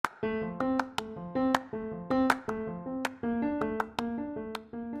Hey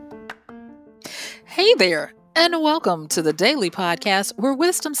there, and welcome to the daily podcast where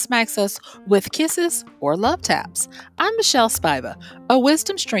wisdom smacks us with kisses or love taps. I'm Michelle Spiva, a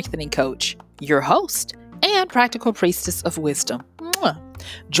wisdom strengthening coach, your host, and practical priestess of wisdom. Mwah.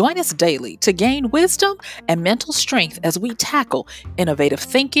 Join us daily to gain wisdom and mental strength as we tackle innovative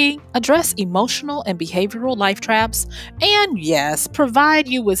thinking, address emotional and behavioral life traps, and yes, provide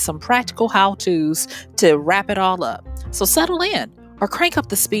you with some practical how to's to wrap it all up. So settle in or crank up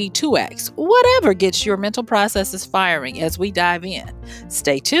the speed 2x, whatever gets your mental processes firing as we dive in.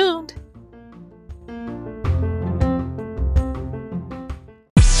 Stay tuned.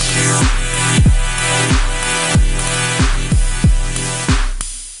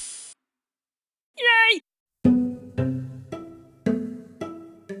 Yay!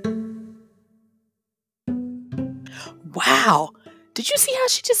 Wow, did you see how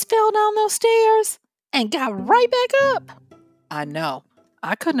she just fell down those stairs and got right back up? I know.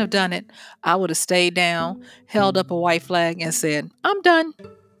 I couldn't have done it. I would have stayed down, held up a white flag, and said, I'm done.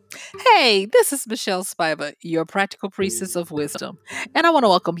 Hey, this is Michelle Spiva, your practical priestess of wisdom, and I want to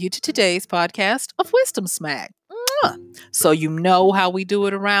welcome you to today's podcast of Wisdom Smack. Mwah. So, you know how we do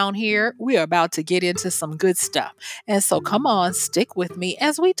it around here. We are about to get into some good stuff. And so, come on, stick with me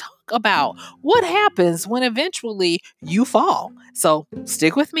as we talk about what happens when eventually you fall. So,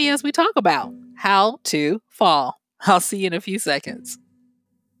 stick with me as we talk about how to fall. I'll see you in a few seconds.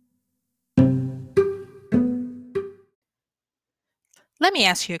 Let me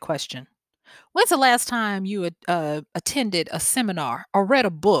ask you a question. When's the last time you attended a seminar or read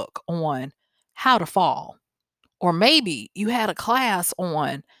a book on how to fall? Or maybe you had a class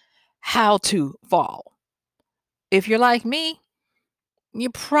on how to fall. If you're like me,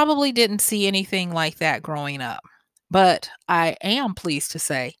 you probably didn't see anything like that growing up. But I am pleased to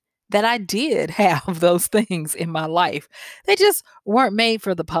say that I did have those things in my life. They just weren't made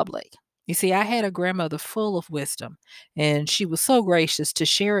for the public. You see, I had a grandmother full of wisdom, and she was so gracious to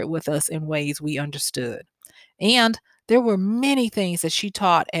share it with us in ways we understood. And there were many things that she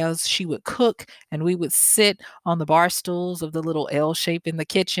taught as she would cook, and we would sit on the bar stools of the little L shape in the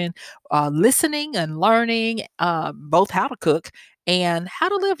kitchen, listening and learning both how to cook and how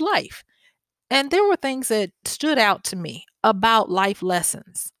to live life. And there were things that stood out to me about life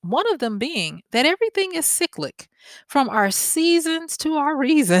lessons. One of them being that everything is cyclic. From our seasons to our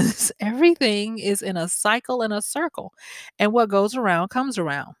reasons, everything is in a cycle and a circle. And what goes around comes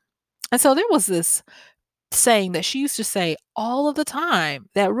around. And so there was this saying that she used to say all of the time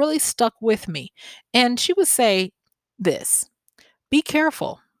that really stuck with me. And she would say this: be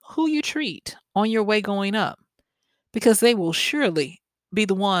careful who you treat on your way going up, because they will surely be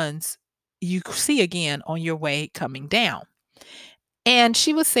the ones you see again on your way coming down. And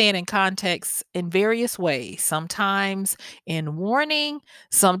she was saying in context in various ways, sometimes in warning,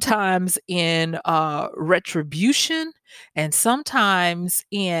 sometimes in retribution, and sometimes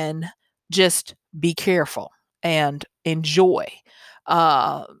in just be careful and enjoy,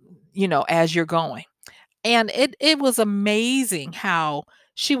 uh, as you're going. And it was amazing how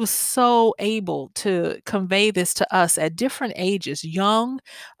she was so able to convey this to us at different ages, young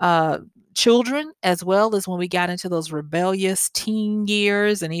uh, children, as well as when we got into those rebellious teen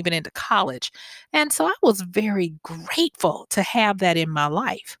years and even into college. And so I was very grateful to have that in my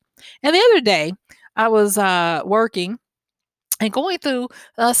life. And the other day, I was working and going through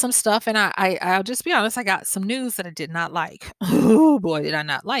some stuff, and I'll just be honest, I got some news that I did not like. Oh boy, did I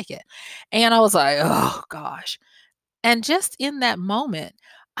not like it! And I was like, oh gosh. And just in that moment,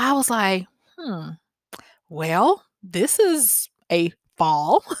 I was like, well, this is a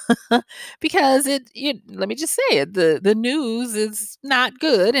fall because let me just say it, the news is not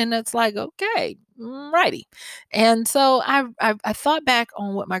good, and it's like, okay, righty. And so I thought back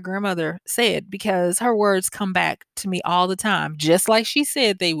on what my grandmother said, because her words come back to me all the time, just like she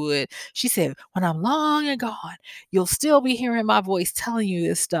said they would. She said, when I'm long and gone, you'll still be hearing my voice telling you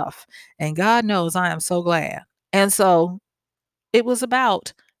this stuff, and God knows I am so glad. And so it was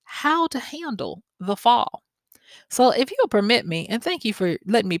about how to handle the fall. So, if you'll permit me, and thank you for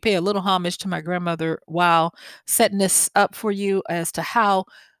letting me pay a little homage to my grandmother while setting this up for you as to how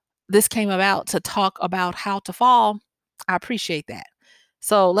this came about to talk about how to fall, I appreciate that.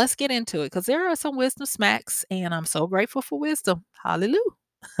 So, let's get into it, because there are some wisdom smacks, and I'm so grateful for wisdom. Hallelujah.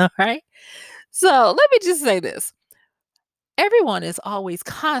 All right. So, let me just say this: everyone is always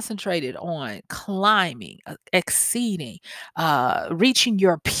concentrated on climbing, exceeding, reaching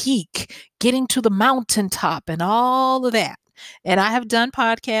your peak, getting to the mountaintop, and all of that. And I have done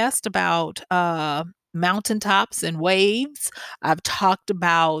podcasts about mountaintops and waves. I've talked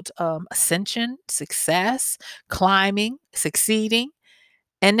about ascension, success, climbing, succeeding.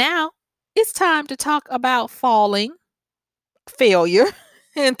 And now it's time to talk about falling, failure,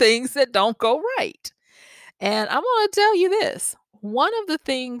 and things that don't go right. And I'm going to tell you this, one of the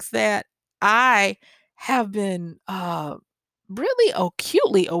things that I have been really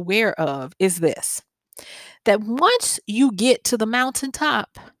acutely aware of is this, that once you get to the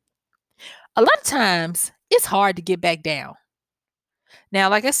mountaintop, a lot of times it's hard to get back down. Now,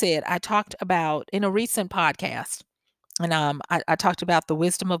 like I said, I talked about in a recent podcast, and I talked about the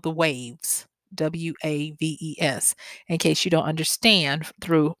wisdom of the waves, Waves, in case you don't understand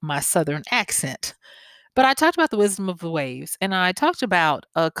through my southern accent. But I talked about the wisdom of the waves, and I talked about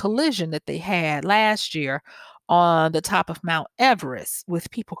a collision that they had last year on the top of Mount Everest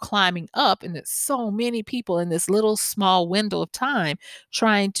with people climbing up, and there's so many people in this little small window of time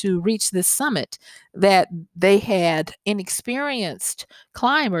trying to reach this summit that they had inexperienced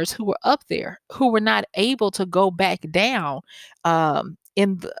climbers who were up there who were not able to go back down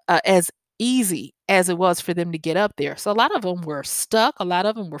as easy as it was for them to get up there. So a lot of them were stuck, a lot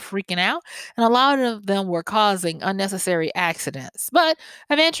of them were freaking out, and a lot of them were causing unnecessary accidents. But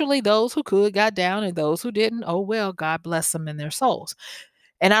eventually, those who could got down, and those who didn't, oh well, God bless them in their souls.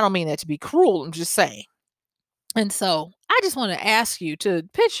 And I don't mean that to be cruel, I'm just saying. And so I just want to ask you to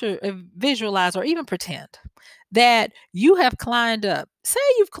picture, visualize, or even pretend that you have climbed up. Say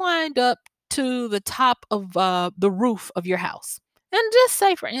you've climbed up to the top of the roof of your house. And just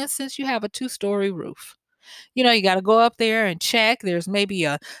say, for instance, you have a two-story roof. You know, you got to go up there and check. There's maybe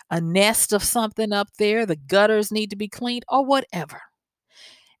a nest of something up there. The gutters need to be cleaned or whatever.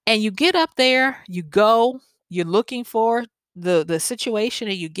 And you get up there, you go, you're looking for the situation,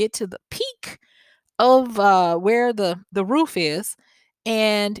 and you get to the peak of where the roof is,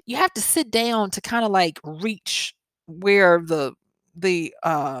 and you have to sit down to kind of like reach where the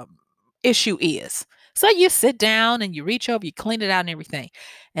issue is. So you sit down and you reach over, you clean it out and everything,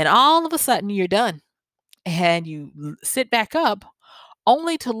 and all of a sudden you're done, and you sit back up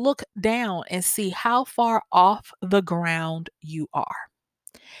only to look down and see how far off the ground you are.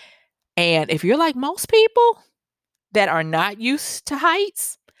 And if you're like most people that are not used to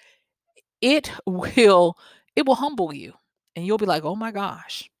heights, it will it will humble you, and you'll be like, "Oh my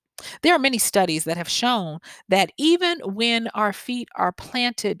gosh." There are many studies that have shown that even when our feet are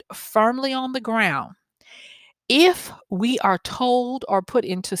planted firmly on the ground, if we are told or put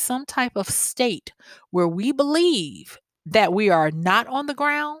into some type of state where we believe that we are not on the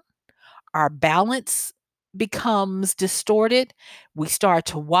ground, our balance becomes distorted, we start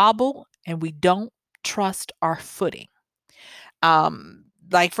to wobble, and we don't trust our footing.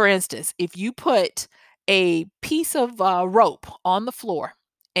 Like for instance, if you put a piece of rope on the floor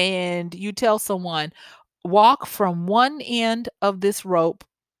and you tell someone, walk from one end of this rope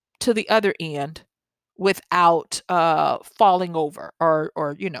to the other end without falling over or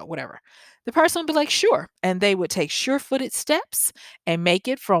whatever, the person would be like, sure, and they would take sure-footed steps and make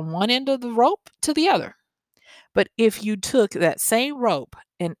it from one end of the rope to the other. But if you took that same rope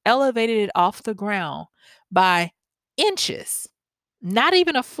and elevated it off the ground by inches, not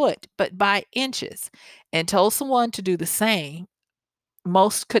even a foot, but by inches, and told someone to do the same,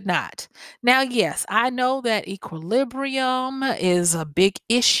 most could not. Now, yes, I know that equilibrium is a big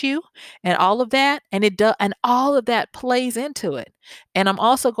issue and all of that, and it does, and all of that plays into it. And I'm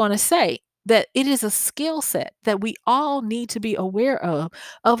also going to say that it is a skill set that we all need to be aware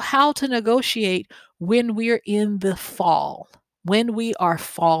of how to negotiate when we're in the fall, when we are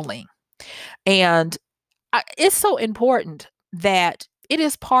falling. And it's so important that it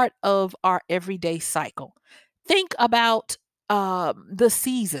is part of our everyday cycle. Think about the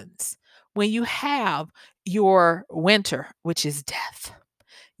seasons when you have your winter, which is death.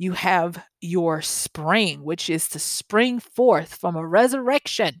 You have your spring, which is to spring forth from a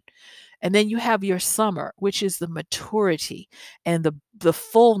resurrection. And then you have your summer, which is the maturity and the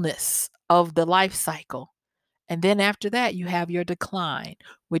fullness of the life cycle. And then after that, you have your decline,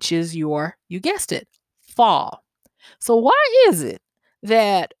 which is your, you guessed it, fall. So, why is it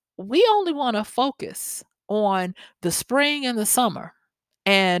that we only want to focus on the spring and the summer,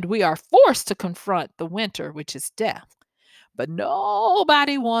 and we are forced to confront the winter, which is death? But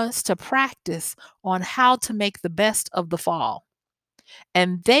nobody wants to practice on how to make the best of the fall.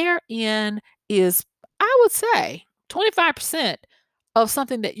 And therein is, I would say, 25% of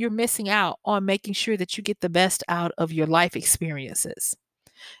something that you're missing out on making sure that you get the best out of your life experiences.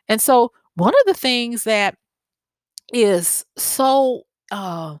 And so, one of the things that is so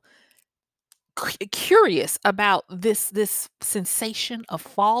curious about this sensation of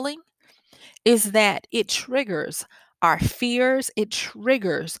falling is that it triggers our fears, it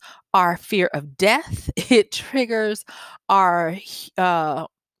triggers our fear of death, it triggers our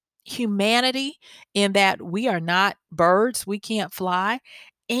humanity in that we are not birds, we can't fly,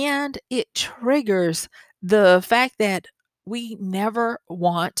 and it triggers the fact that we never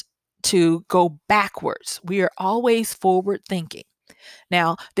want to go backwards. We are always forward thinking.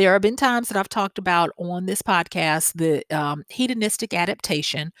 Now, there have been times that I've talked about on this podcast the hedonistic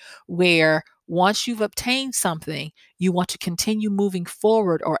adaptation, where once you've obtained something, you want to continue moving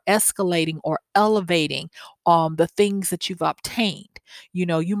forward or escalating or elevating the things that you've obtained. You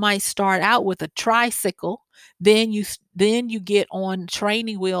know, you might start out with a tricycle, then you get on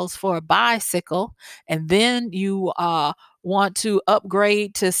training wheels for a bicycle, and then you want to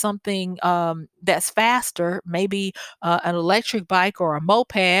upgrade to something that's faster, maybe an electric bike or a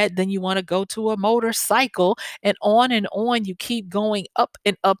moped, then you want to go to a motorcycle, and on you keep going up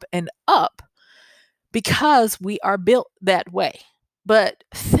and up and up because we are built that way. But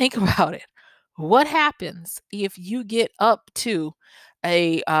think about it. What happens if you get up to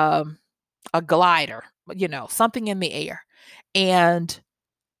a um, a glider, something in the air, and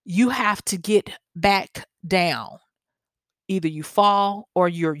you have to get back down? Either you fall or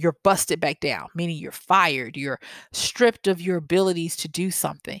you're busted back down, meaning you're fired, you're stripped of your abilities to do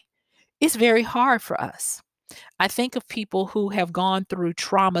something. It's very hard for us. I think of people who have gone through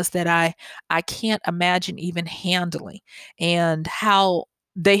traumas that I can't imagine even handling, and how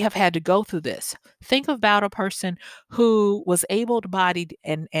they have had to go through this. Think about a person who was able-bodied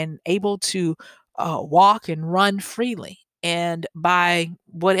and able to walk and run freely, and by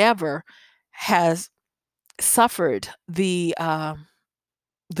whatever has suffered the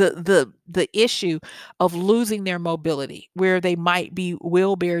issue of losing their mobility, where they might be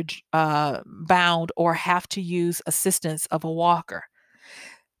wheelchair bound or have to use assistance of a walker.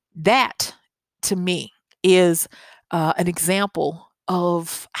 That, to me, is an example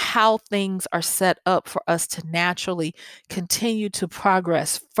of how things are set up for us to naturally continue to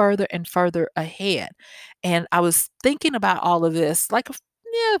progress further and further ahead. And I was thinking about all of this like a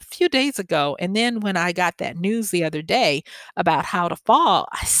few days ago. And then when I got that news the other day about how to fall,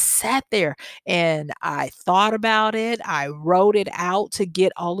 I sat there and I thought about it. I wrote it out to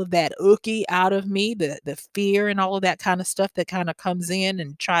get all of that ookie out of me, the fear and all of that kind of stuff that kind of comes in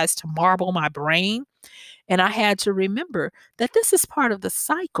and tries to marble my brain. And I had to remember that this is part of the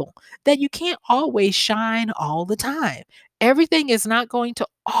cycle, that you can't always shine all the time. Everything is not going to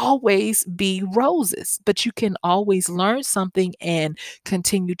always be roses, but you can always learn something and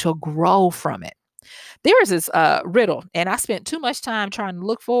continue to grow from it. There is this riddle, and I spent too much time trying to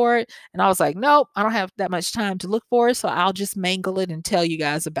look for it. And I was like, nope, I don't have that much time to look for it. So I'll just mangle it and tell you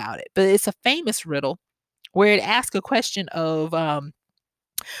guys about it. But it's a famous riddle where it asks a question of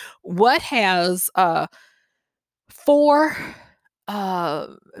what has four,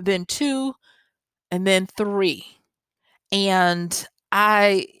 then two, and then three. And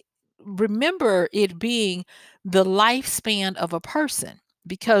I remember it being the lifespan of a person,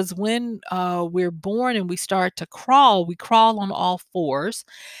 because when we're born and we start to crawl, we crawl on all fours.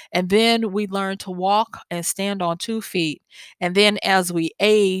 And then we learn to walk and stand on 2 feet. And then as we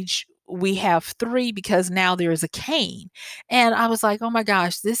age, we have three because now there is a cane. And I was like, oh my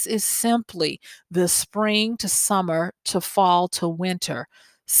gosh, this is simply the spring to summer to fall to winter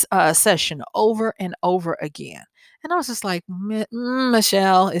session over and over again. And I was just like,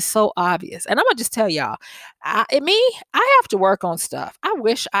 Michelle, it's so obvious. And I'm gonna just tell y'all, I have to work on stuff. I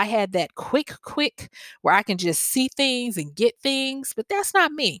wish I had that quick where I can just see things and get things, but that's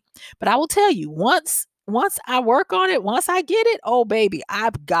not me. But I will tell you, once I work on it, once I get it, oh baby,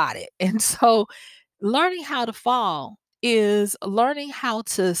 I've got it. And so learning how to fall is learning how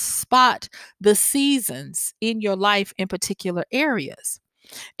to spot the seasons in your life in particular areas.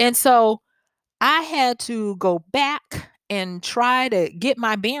 And so I had to go back and try to get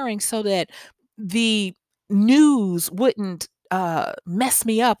my bearings so that the news wouldn't mess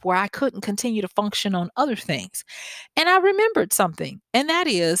me up where I couldn't continue to function on other things. And I remembered something, and that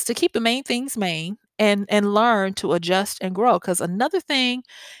is to keep the main things main and learn to adjust and grow. Because another thing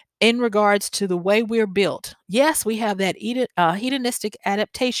in regards to the way we're built. Yes, we have that hedonistic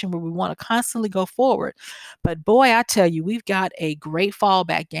adaptation where we want to constantly go forward. But boy, I tell you, we've got a great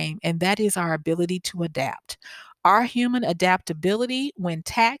fallback game, and that is our ability to adapt. Our human adaptability, when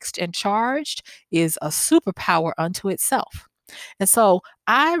taxed and charged, is a superpower unto itself. And so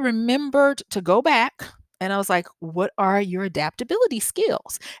I remembered to go back and I was like, what are your adaptability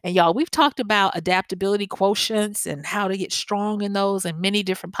skills? And y'all, we've talked about adaptability quotients and how to get strong in those in many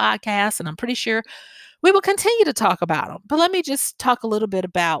different podcasts. And I'm pretty sure we will continue to talk about them. But let me just talk a little bit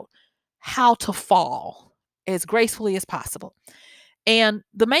about how to fall as gracefully as possible. And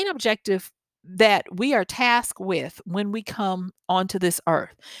the main objective that we are tasked with when we come onto this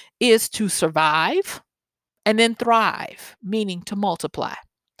earth is to survive and then thrive, meaning to multiply.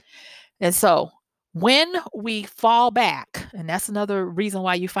 And so when we fall back, and that's another reason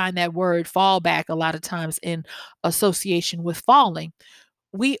why you find that word fall back a lot of times in association with falling,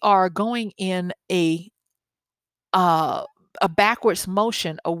 we are going in uh, a backwards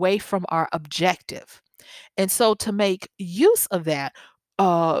motion away from our objective. And so to make use of that,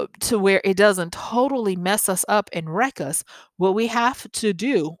 to where it doesn't totally mess us up and wreck us, what we have to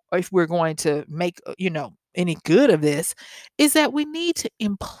do, if we're going to make, any good of this, is that we need to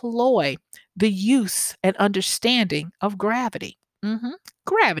employ the use and understanding of gravity. Mhm.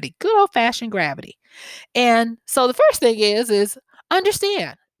 Gravity, good old fashioned gravity. And so the first thing is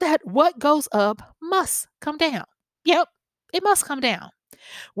understand that what goes up must come down. Yep, it must come down.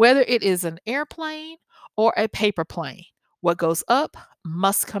 Whether it is an airplane or a paper plane, what goes up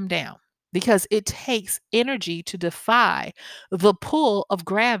must come down because it takes energy to defy the pull of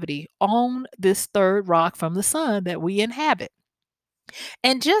gravity on this third rock from the sun that we inhabit.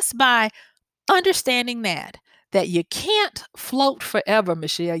 And just by understanding that you can't float forever,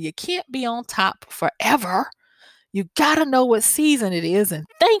 Michelle, you can't be on top forever. You got to know what season it is. And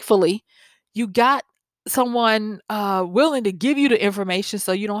thankfully, you got someone willing to give you the information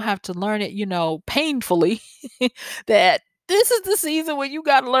so you don't have to learn it, painfully, that this is the season when you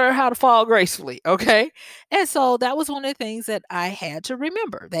got to learn how to fall gracefully. Okay. And so that was one of the things that I had to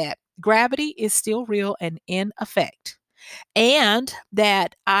remember, that gravity is still real and in effect, and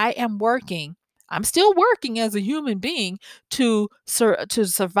that I'm still working as a human being to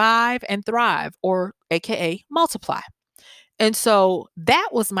survive and thrive, or AKA multiply. And so that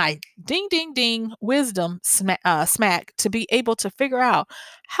was my ding ding ding wisdom smack to be able to figure out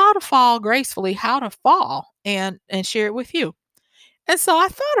how to fall gracefully, how to fall, and share it with you. And so I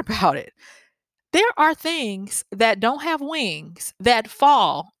thought about it. There are things that don't have wings that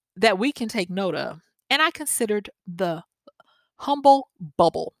fall that we can take note of. And I considered the humble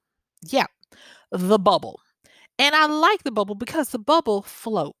bubble. Yeah, the bubble. And I like the bubble because the bubble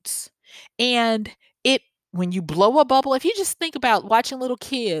floats. And it when you blow a bubble, if you just think about watching little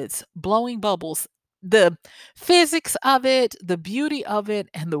kids blowing bubbles, the physics of it, the beauty of it,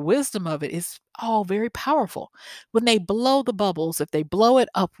 and the wisdom of it is all very powerful. When they blow the bubbles, if they blow it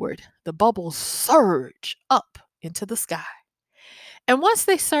upward, the bubbles surge up into the sky. And once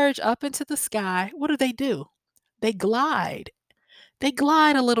they surge up into the sky, what do? They glide. They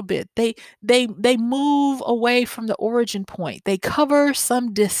glide a little bit. They move away from the origin point. They cover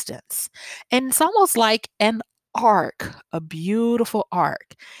some distance. And it's almost like an arc, a beautiful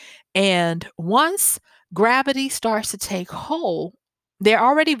arc. And once gravity starts to take hold, they're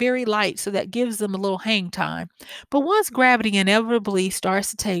already very light, so that gives them a little hang time. But once gravity inevitably starts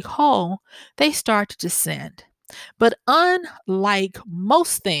to take hold, they start to descend. But unlike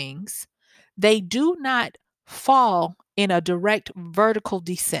most things, they do not fall in a direct vertical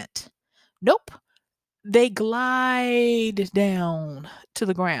descent. Nope, they glide down to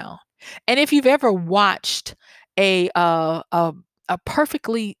the ground. And if you've ever watched a uh, a, a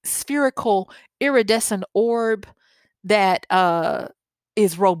perfectly spherical iridescent orb that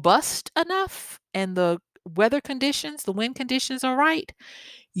is robust enough, and the wind conditions are right,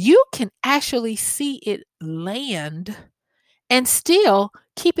 you can actually see it land and still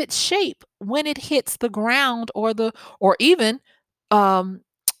keep its shape when it hits the ground, or even um,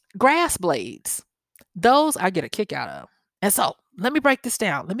 grass blades. Those I get a kick out of. And so let me break this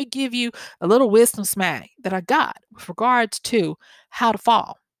down. Let me give you a little wisdom smack that I got with regards to how to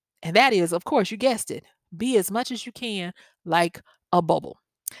fall. And that is, of course, you guessed it, be as much as you can like a bubble.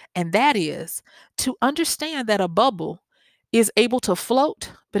 And that is to understand that a bubble is able to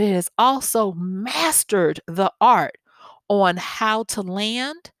float, but it has also mastered the art on how to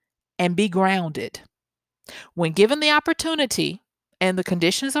land and be grounded. When given the opportunity and the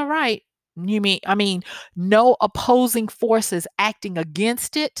conditions are right, no opposing forces acting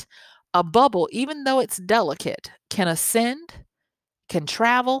against it, a bubble, even though it's delicate, can ascend, can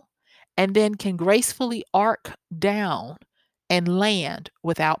travel, and then can gracefully arc down and land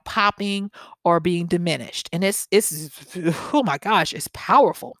without popping or being diminished. And it's oh my gosh, it's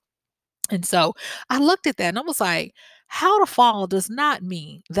powerful. And so I looked at that and I was like, how to fall does not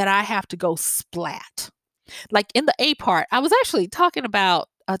mean that I have to go splat. Like in the A part, I was actually talking about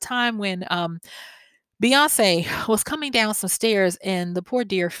a time when Beyonce was coming down some stairs and the poor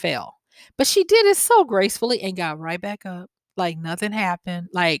dear fell. But she did it so gracefully and got right back up. like nothing happened.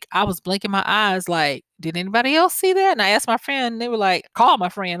 Like, I was blinking my eyes like, "Did anybody else see that?" And I asked my friend, and they were like, called my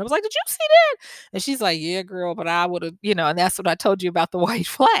friend. I was like, "Did you see that?" And she's like, "Yeah, girl, but I would've," and that's what I told you about the white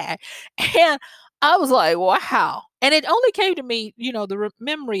flag. And I was like, "Wow." And it only came to me, the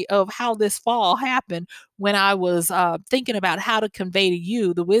memory of how this fall happened when I was thinking about how to convey to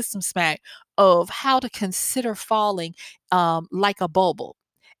you the wisdom smack of how to consider falling like a bubble,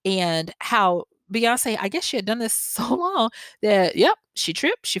 and how Beyonce, I guess she had done this so long that, yep, she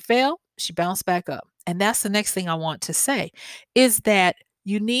tripped, she fell, she bounced back up. And that's the next thing I want to say is that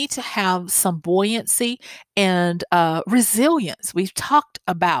you need to have some buoyancy and resilience. We've talked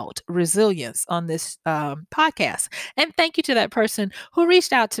about resilience on this podcast. And thank you to that person who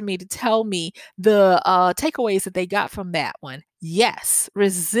reached out to me to tell me the takeaways that they got from that one. Yes,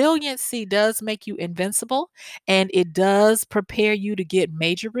 resiliency does make you invincible, and it does prepare you to get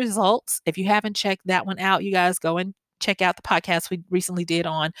major results. If you haven't checked that one out, you guys go and check out the podcast we recently did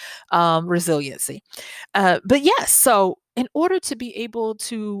on resiliency. But yes, so in order to be able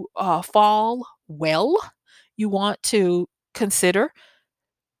to fall well, you want to consider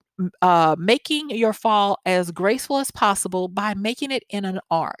making your fall as graceful as possible by making it in an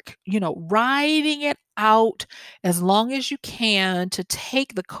arc, riding it out as long as you can to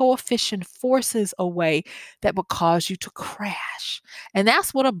take the coefficient forces away that would cause you to crash. And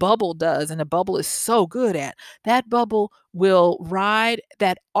that's what a bubble does. And a bubble is so good at that. Bubble will ride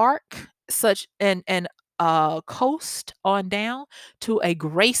that arc such and coast on down to a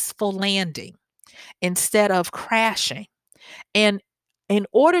graceful landing instead of crashing. And in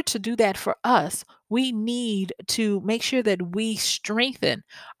order to do that for us, we need to make sure that we strengthen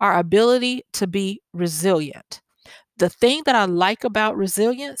our ability to be resilient. The thing that I like about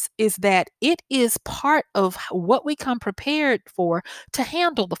resilience is that it is part of what we come prepared for to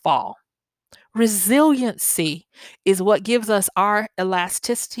handle the fall. Resiliency is what gives us our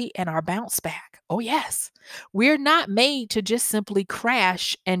elasticity and our bounce back. Oh, yes. We're not made to just simply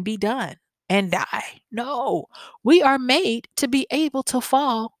crash and be done and die. No, we are made to be able to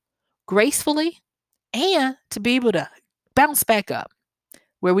fall gracefully and to be able to bounce back up,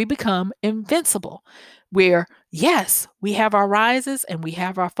 where we become invincible. Where, yes, we have our rises and we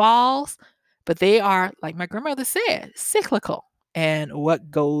have our falls, but they are, like my grandmother said, cyclical. And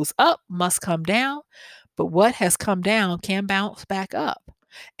what goes up must come down, but what has come down can bounce back up.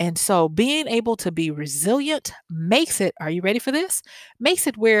 And so being able to be resilient makes it, are you ready for this? Makes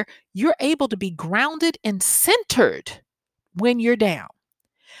it where you're able to be grounded and centered when you're down.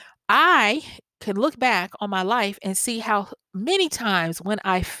 I can look back on my life and see how many times when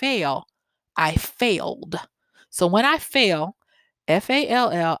I fail, I failed. So when I fail,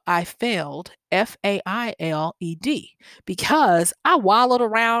 FALL, I failed, FAILED, because I wallowed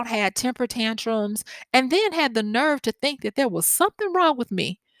around, had temper tantrums, and then had the nerve to think that there was something wrong with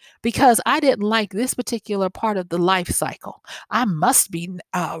me because I didn't like this particular part of the life cycle. I must be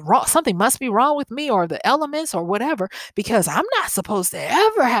wrong. Something must be wrong with me or the elements or whatever, because I'm not supposed to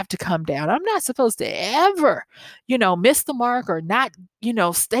ever have to come down. I'm not supposed to ever, miss the mark or not,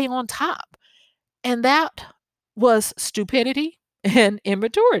 stay on top. And that was stupidity and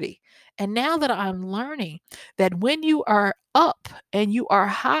immaturity. And now that I'm learning that when you are up and you are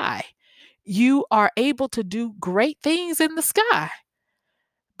high, you are able to do great things in the sky.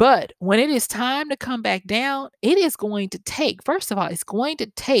 But when it is time to come back down, it is going to take, first of all, it's going to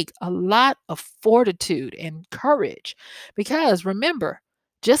take a lot of fortitude and courage. Because remember,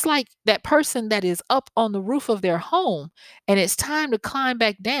 just like that person that is up on the roof of their home and it's time to climb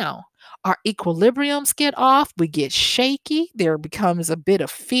back down, our equilibriums get off, we get shaky, there becomes a bit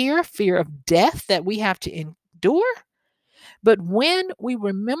of fear of death that we have to endure. But when we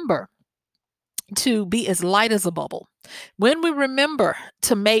remember to be as light as a bubble, when we remember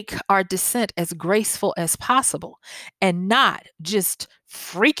to make our descent as graceful as possible and not just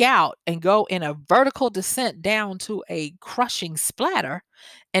freak out and go in a vertical descent down to a crushing splatter,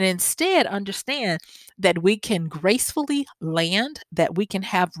 and instead understand that we can gracefully land, that we can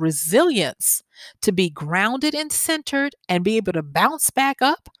have resilience to be grounded and centered and be able to bounce back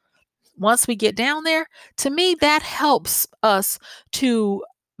up once we get down there, to me, that helps us to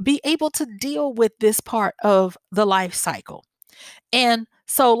be able to deal with this part of the life cycle. And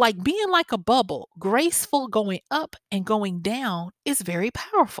so, like being like a bubble, graceful going up and going down is very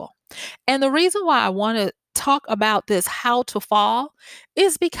powerful. And the reason why I want to talk about this, how to fall,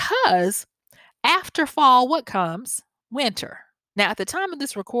 is because after fall, what comes? Winter. Now, at the time of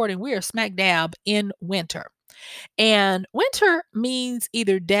this recording, we are smack dab in winter. And winter means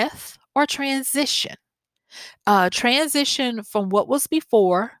either death or transition. Transition from what was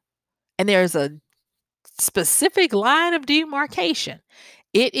before, and there's a specific line of demarcation.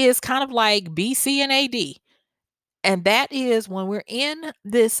 It is kind of like BC and AD. And that is when we're in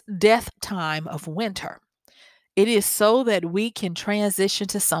this death time of winter. It is so that we can transition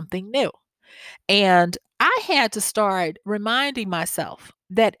to something new. And I had to start reminding myself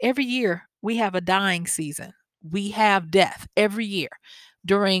that every year we have a dying season. We have death every year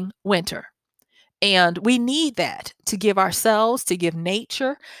during winter. And we need that to give ourselves, to give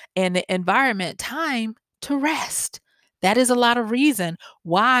nature and the environment time to rest. That is a lot of reason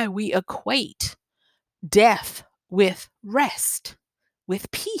why we equate death with rest, with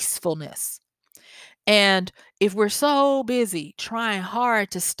peacefulness. And if we're so busy trying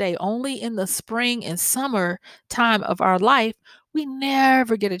hard to stay only in the spring and summer time of our life, we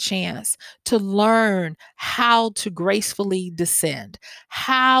never get a chance to learn how to gracefully descend,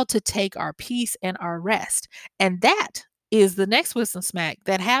 how to take our peace and our rest. And that is the next wisdom smack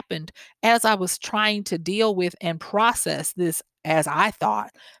that happened as I was trying to deal with and process this, as I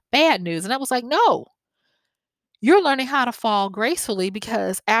thought, bad news. And I was like, no, you're learning how to fall gracefully,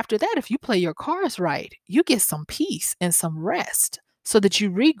 because after that, if you play your cards right, you get some peace and some rest so that you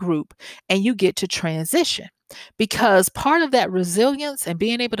regroup and you get to transition. Because part of that resilience and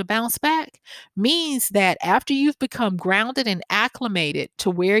being able to bounce back means that after you've become grounded and acclimated to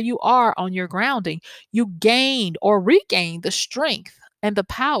where you are on your grounding, you gained or regained the strength and the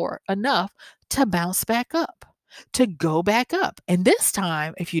power enough to bounce back up, to go back up. And this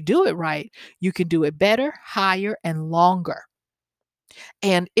time, if you do it right, you can do it better, higher, and longer.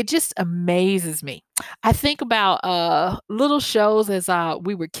 And it just amazes me. I think about little shows as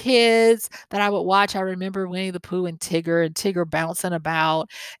we were kids that I would watch. I remember Winnie the Pooh and Tigger bouncing about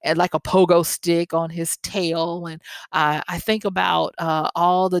and like a pogo stick on his tail. And I think about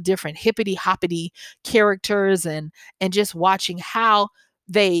all the different hippity hoppity characters, and just watching how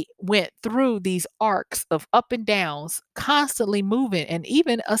they went through these arcs of up and downs, constantly moving and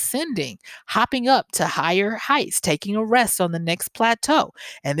even ascending, hopping up to higher heights, taking a rest on the next plateau,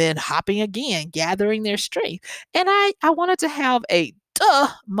 and then hopping again, gathering their strength. And I wanted to have a duh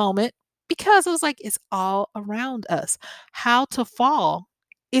moment, because it was like it's all around us. How to fall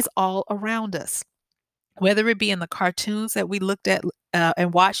is all around us, whether it be in the cartoons that we looked at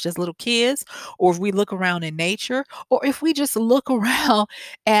and watched as little kids, or if we look around in nature, or if we just look around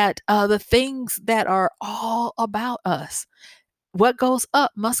at the things that are all about us. What goes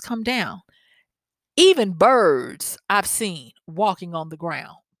up must come down. Even birds I've seen walking on the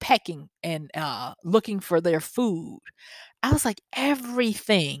ground, pecking and looking for their food. I was like,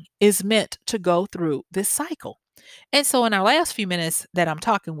 everything is meant to go through this cycle. And so, in our last few minutes that I'm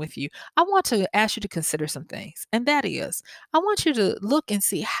talking with you, I want to ask you to consider some things. And that is, I want you to look and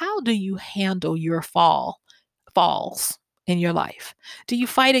see, how do you handle your falls in your life? Do you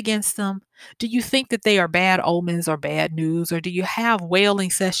fight against them? Do you think that they are bad omens or bad news? Or do you have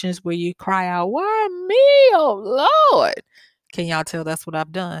wailing sessions where you cry out, "Why me, oh Lord?" Can y'all tell that's what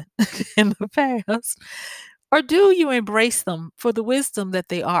I've done in the past? Or do you embrace them for the wisdom that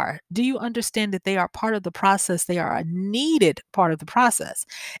they are? Do you understand that they are part of the process? They are a needed part of the process.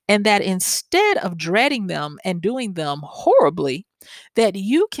 And that instead of dreading them and doing them horribly, that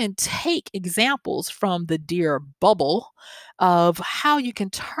you can take examples from the dear bubble of how you can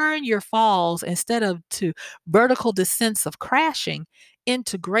turn your falls, instead of to vertical descents of crashing,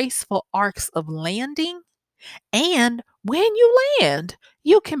 into graceful arcs of landing. And when you land,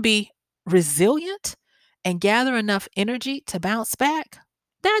 you can be resilient and gather enough energy to bounce back.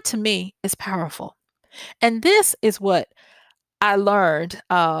 That to me is powerful. And this is what I learned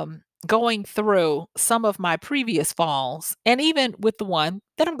going through some of my previous falls, and even with the one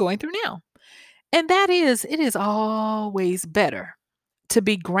that I'm going through now. And that is, it is always better to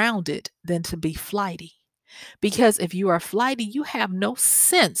be grounded than to be flighty. Because if you are flighty, you have no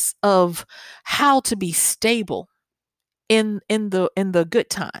sense of how to be stable in the good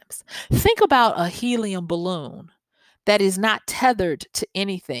times. Think about a helium balloon that is not tethered to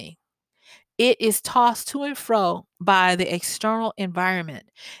anything. It is tossed to and fro by the external environment.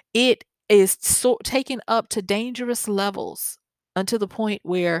 It is so taken up to dangerous levels until the point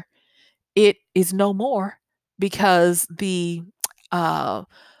where it is no more, because uh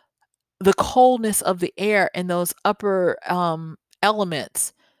the coldness of the air and those upper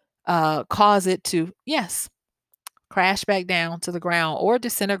elements cause it to, yes, crash back down to the ground or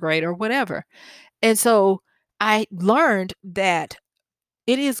disintegrate or whatever. And so I learned that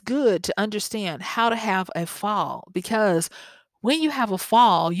it is good to understand how to have a fall, because when you have a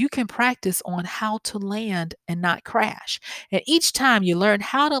fall, you can practice on how to land and not crash. And each time you learn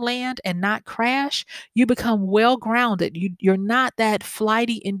how to land and not crash, you become well grounded. You're not that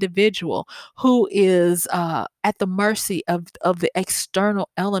flighty individual who is at the mercy of the external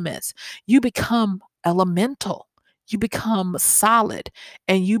elements. You become elemental. You become solid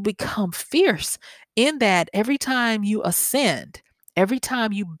and you become fierce in that every time you ascend, every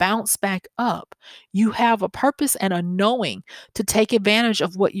time you bounce back up, you have a purpose and a knowing to take advantage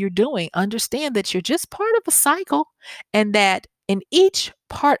of what you're doing. Understand that you're just part of a cycle and that in each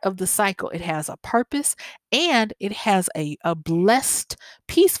part of the cycle, it has a purpose and it has a blessed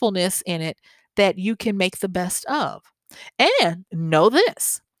peacefulness in it that you can make the best of. And know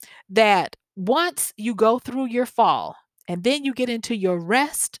this, that once you go through your fall and then you get into your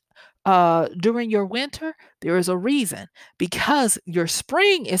rest during your winter, there is a reason because your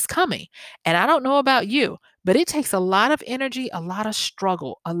spring is coming. And I don't know about you, but it takes a lot of energy, a lot of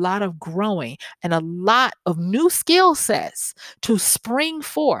struggle, a lot of growing, and a lot of new skill sets to spring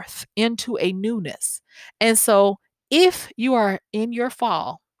forth into a newness. And so, if you are in your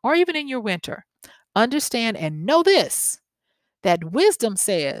fall or even in your winter, understand and know this, that wisdom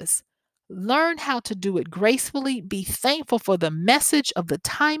says, learn how to do it gracefully, be thankful for the message of the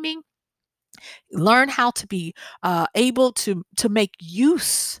timing, learn how to be able to make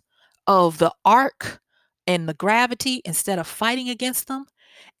use of the arc and the gravity instead of fighting against them.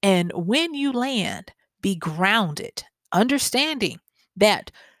 And when you land, be grounded, understanding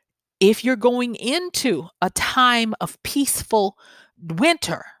that if you're going into a time of peaceful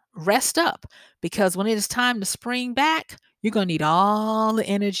winter, rest up because when it is time to spring back, you're going to need all the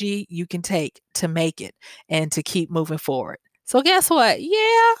energy you can take to make it and to keep moving forward. So, guess what?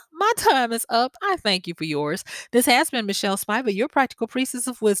 Yeah, my time is up. I thank you for yours. This has been Michelle Spiva, your practical priestess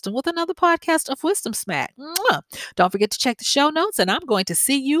of wisdom, with another podcast of Wisdom Smack. Mwah. Don't forget to check the show notes, and I'm going to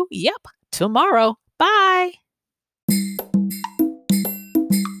see you, tomorrow. Bye.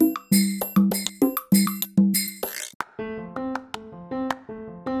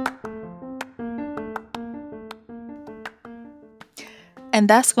 And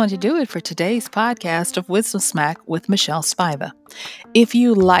that's going to do it for today's podcast of Wisdom Smack with Michelle Spiva. If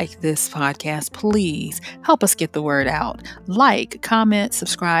you like this podcast, please help us get the word out. Like, comment,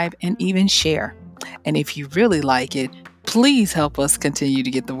 subscribe, and even share. And if you really like it, please help us continue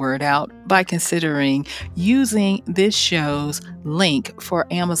to get the word out by considering using this show's link for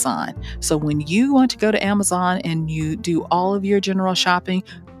Amazon. So when you want to go to Amazon and you do all of your general shopping,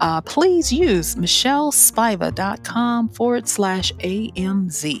 please use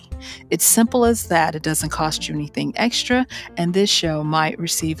michellespivacom/AMZ. It's simple as that. It doesn't cost you anything extra, and this show might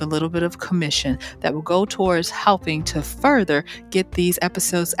receive a little bit of commission that will go towards helping to further get these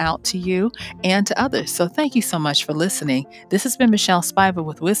episodes out to you and to others. So thank you so much for listening. This has been Michelle Spiva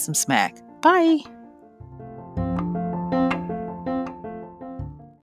with Wisdom Smack. Bye.